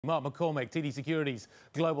Mark McCormick, TD Securities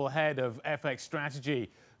Global Head of FX Strategy,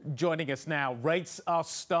 joining us now. Rates are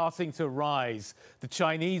starting to rise. The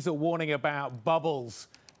Chinese are warning about bubbles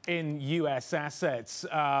in U.S. assets.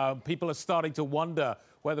 People are starting to wonder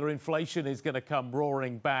whether inflation is going to come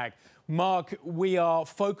roaring back. Mark, we are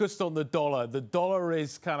focused on the dollar. The dollar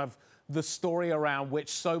is kind of the story around which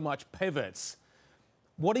so much pivots.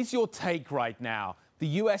 What is your take right now? The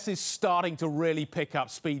U.S. is starting to really pick up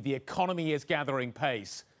speed. The economy is gathering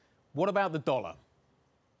pace. What about the dollar?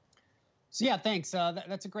 So, yeah, thanks.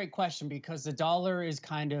 That's a great question because the dollar is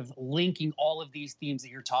kind of linking all of these themes that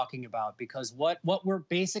you're talking about, because what we're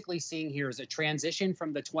basically seeing here is a transition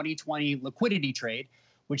from the 2020 liquidity trade,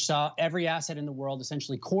 which saw every asset in the world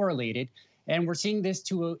essentially correlated. And we're seeing this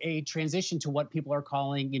to a transition to what people are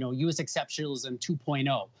calling, U.S. exceptionalism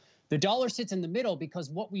 2.0. The dollar sits in the middle because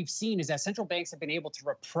what we've seen is that central banks have been able to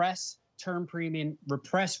repress term premium,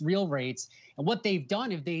 repress real rates. And what they've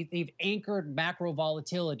done is they've anchored macro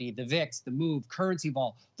volatility, the VIX, the move, currency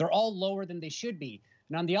vol. They're all lower than they should be.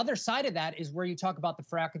 And on the other side of that is where you talk about the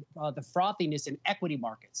frothiness in equity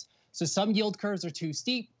markets. So some yield curves are too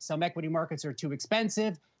steep, some equity markets are too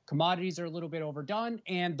expensive, commodities are a little bit overdone.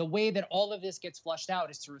 And the way that all of this gets flushed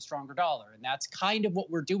out is through a stronger dollar. And that's kind of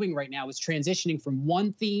what we're doing right now, is transitioning from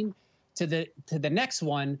one theme to the next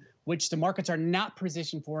one, which the markets are not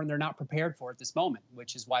positioned for and they're not prepared for at this moment,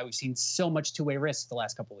 which is why we've seen so much two-way risk the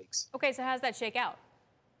last couple of weeks. Okay, so how does that shake out?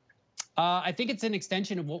 I think it's an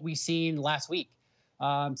extension of what we've seen last week.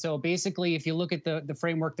 So basically, if you look at the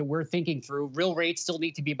framework that we're thinking through, real rates still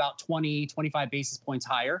need to be about 20, 25 basis points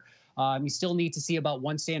higher. You still need to see about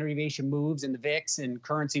one standard deviation moves in the VIX and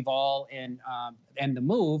currency vol and the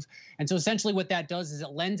move. And so essentially what that does is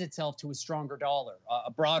it lends itself to a stronger dollar, a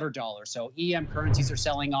broader dollar. So EM currencies are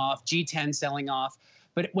selling off, G10 selling off.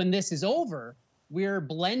 But when this is over, we're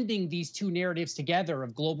blending these two narratives together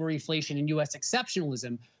of global reflation and U.S.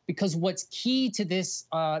 exceptionalism, because what's key to this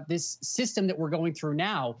system that we're going through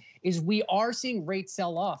now is we are seeing rates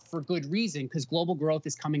sell off for good reason, because global growth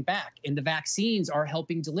is coming back and the vaccines are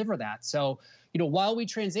helping deliver that. So, while we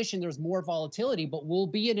transition, there's more volatility, but we'll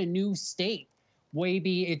be in a new state.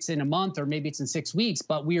 Maybe it's in a month or maybe it's in 6 weeks,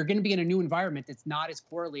 but we are going to be in a new environment that's not as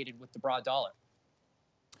correlated with the broad dollar.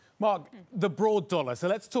 Mark, the broad dollar. So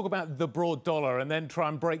let's talk about the broad dollar and then try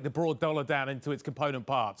and break the broad dollar down into its component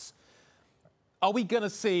parts. Are we going to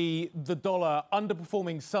see the dollar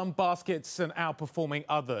underperforming some baskets and outperforming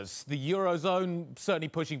others? The Eurozone certainly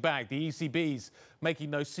pushing back. The ECB's making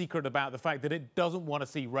no secret about the fact that it doesn't want to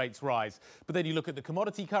see rates rise. But then you look at the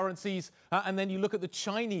commodity currencies and then you look at the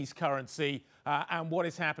Chinese currency and what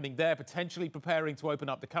is happening there, potentially preparing to open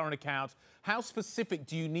up the current account. How specific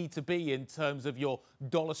do you need to be in terms of your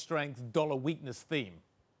dollar strength, dollar weakness theme?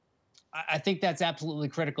 I think that's absolutely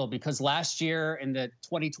critical, because last year in the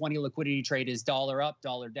 2020 liquidity trade is dollar up,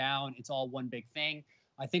 dollar down. It's all one big thing.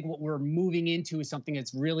 I think what we're moving into is something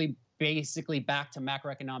that's really basically back to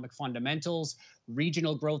macroeconomic fundamentals,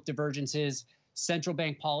 regional growth divergences, central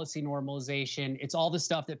bank policy normalization. It's all the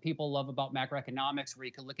stuff that people love about macroeconomics, where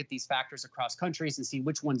you can look at these factors across countries and see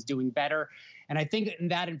which one's doing better. And I think in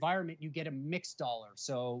that environment, you get a mixed dollar.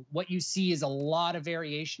 So what you see is a lot of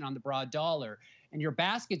variation on the broad dollar. And your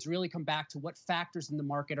baskets really come back to what factors in the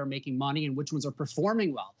market are making money and which ones are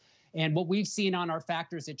performing well. And what we've seen on our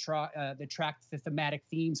factors that track the thematic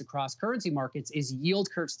themes across currency markets is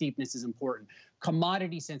yield curve steepness is important,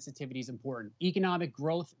 commodity sensitivity is important, economic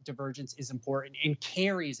growth divergence is important, and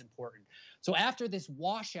carry is important. So after this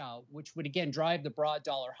washout, which would again drive the broad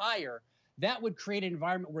dollar higher, that would create an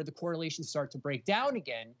environment where the correlations start to break down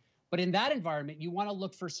again. But in that environment, you want to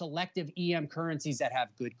look for selective EM currencies that have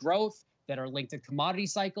good growth, that are linked to commodity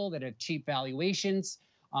cycle, that have cheap valuations.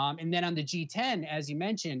 And then on the G10, as you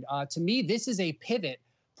mentioned, to me, this is a pivot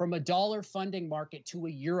from a dollar funding market to a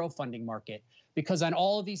euro funding market, because on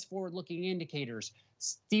all of these forward-looking indicators,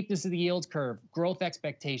 steepness of the yield curve, growth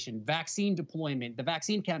expectation, vaccine deployment, the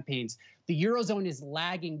vaccine campaigns, the Eurozone is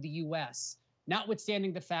lagging the U.S.,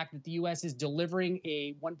 notwithstanding the fact that the U.S. is delivering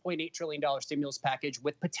a $1.8 trillion stimulus package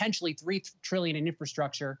with potentially $3 trillion in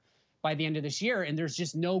infrastructure by the end of this year, and there's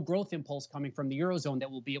just no growth impulse coming from the Eurozone that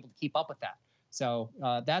will be able to keep up with that. So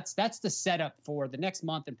that's the setup for the next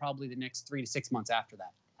month and probably the next 3 to 6 months after that.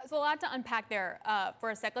 So a lot to unpack there for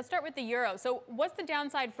a sec. Let's start with the euro. So what's the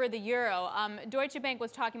downside for the euro? Deutsche Bank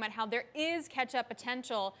was talking about how there is catch-up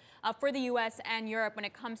potential for the U.S. and Europe when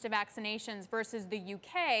it comes to vaccinations versus the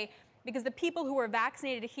U.K., because the people who are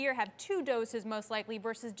vaccinated here have 2 doses most likely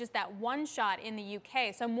versus just that 1 shot in the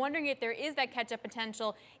UK. So I'm wondering if there is that catch-up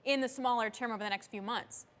potential in the smaller term over the next few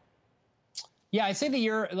months. Yeah, I'd say the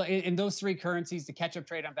euro in those three currencies, the catch-up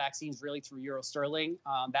trade on vaccines really through euro sterling.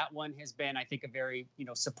 That one has been, I think, a very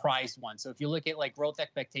surprised one. So if you look at like growth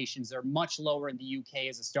expectations, they're much lower in the UK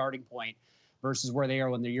as a starting point versus where they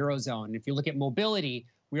are in the eurozone. And if you look at mobility,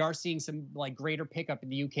 we are seeing some like greater pickup in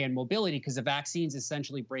the UK in mobility because the vaccines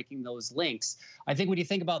essentially breaking those links. I think when you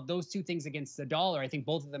think about those two things against the dollar, I think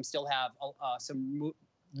both of them still have some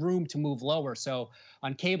room to move lower. So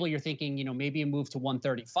on cable, you're thinking, maybe a move to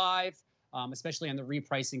 135. Especially on the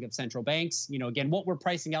repricing of central banks. Again, what we're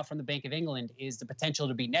pricing out from the Bank of England is the potential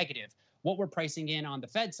to be negative. What we're pricing in on the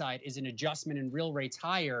Fed side is an adjustment in real rates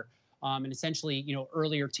higher, and essentially,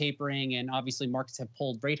 earlier tapering, and obviously markets have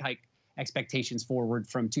pulled rate hike expectations forward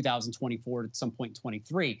from 2024 to some point in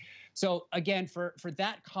 23. So again, for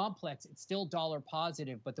that complex, it's still dollar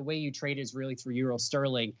positive, but the way you trade is really through euro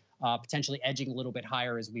sterling, potentially edging a little bit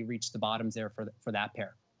higher as we reach the bottoms there for that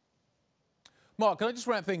pair. Mark, can I just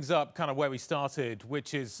wrap things up kind of where we started,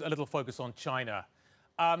 which is a little focus on China?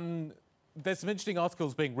 There's some interesting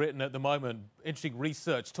articles being written at the moment, interesting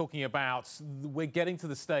research talking about we're getting to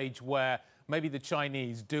the stage where maybe the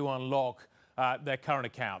Chinese do unlock their current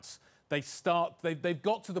accounts. They've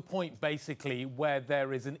got to the point basically where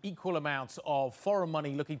there is an equal amount of foreign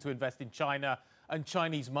money looking to invest in China and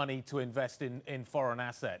Chinese money to invest in foreign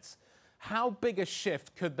assets. How big a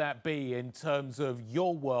shift could that be in terms of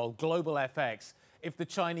your world, global FX, if the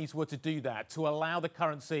Chinese were to do that, to allow the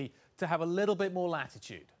currency to have a little bit more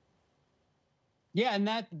latitude? Yeah, and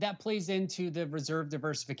that plays into the reserve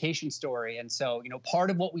diversification story. And so,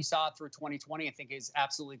 part of what we saw through 2020, I think is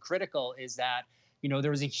absolutely critical, is that,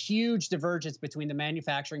 there was a huge divergence between the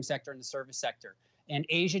manufacturing sector and the service sector. And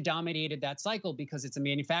Asia dominated that cycle because it's a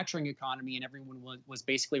manufacturing economy and everyone was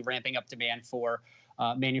basically ramping up demand for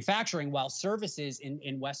manufacturing, while services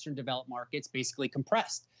in Western developed markets basically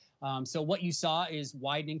compressed. So what you saw is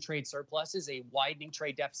widening trade surpluses, a widening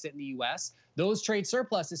trade deficit in the U.S. Those trade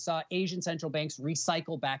surpluses saw Asian central banks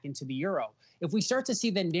recycle back into the euro. If we start to see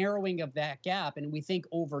the narrowing of that gap, and we think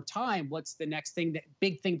over time, what's the next thing,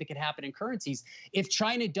 big thing that could happen in currencies? If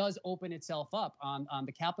China does open itself up on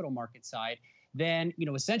the capital market side, then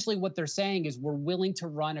essentially what they're saying is we're willing to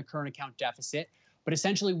run a current account deficit, but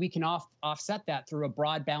essentially we can offset that through a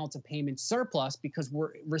broad balance of payments surplus because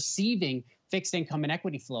we're receiving fixed income and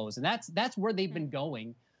equity flows. And that's where they've been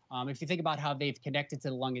going. If you think about how they've connected to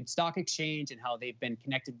the London Stock Exchange and how they've been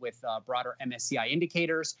connected with broader MSCI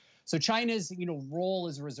indicators. So China's role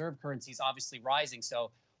as a reserve currency is obviously rising.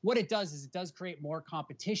 So what it does is it does create more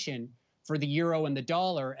competition for the euro and the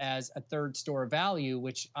dollar as a third store of value,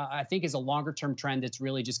 which I think is a longer term trend that's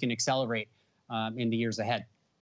really just going to accelerate in the years ahead.